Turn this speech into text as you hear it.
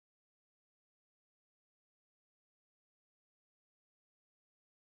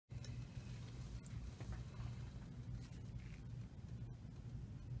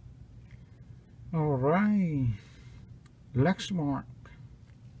Alright, Lexmark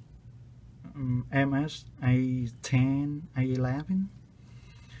Ms810-Ms811.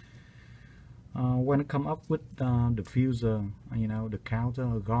 When it come up with the diffuser, the counter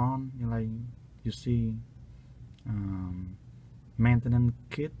are gone. You see, maintenance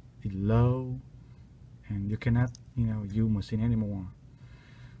kit is low, and you cannot use machine anymore.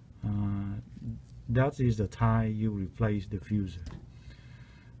 That is the time you replace the diffuser.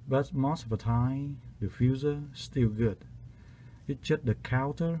 But most of the time, the diffuser still good. It's just the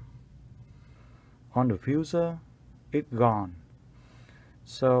counter on the diffuser, it's gone.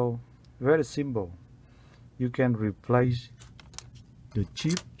 So very simple. You can replace the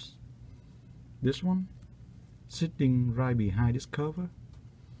chips. This one sitting right behind this cover,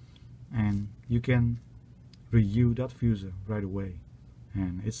 and you can reuse that diffuser right away,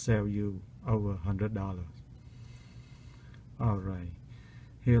 and it sell you over $100. Alright,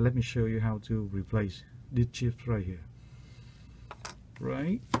 here let me show you how to replace these chips right here.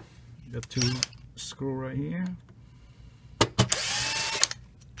 Right, the two screw right here,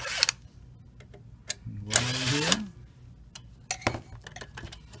 one right here.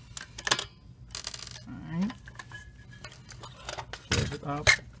 Alright, flip it up,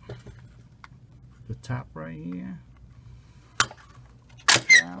 the top right here.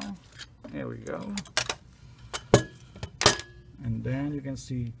 Now, there we go. And then you can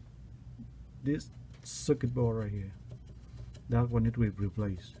see this circuit board right here. That one it will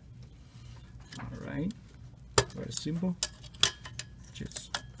replace. Alright, very simple.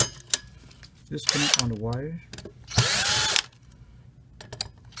 Just disconnect on the wire.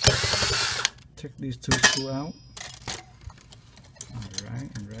 Take these two screws out.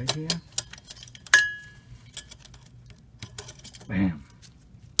 Alright, and right here. Bam.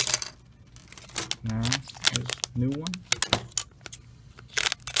 Now there's new one.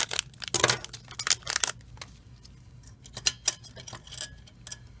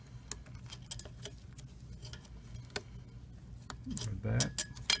 Like that.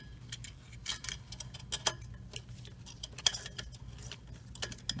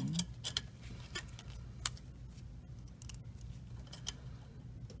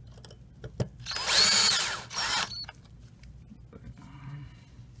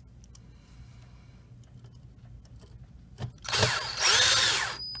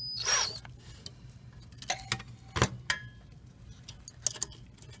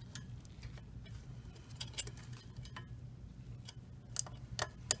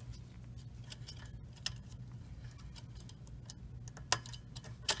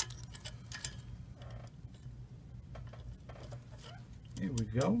 Here we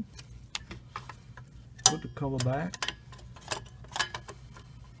go. Put the cover back.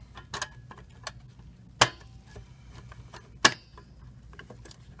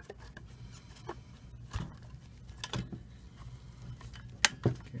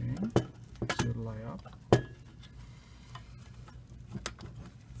 Okay, seal the light up.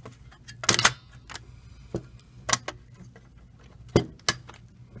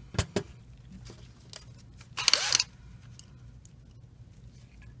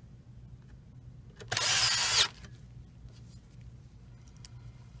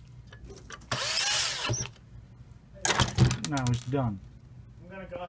 Now it's done.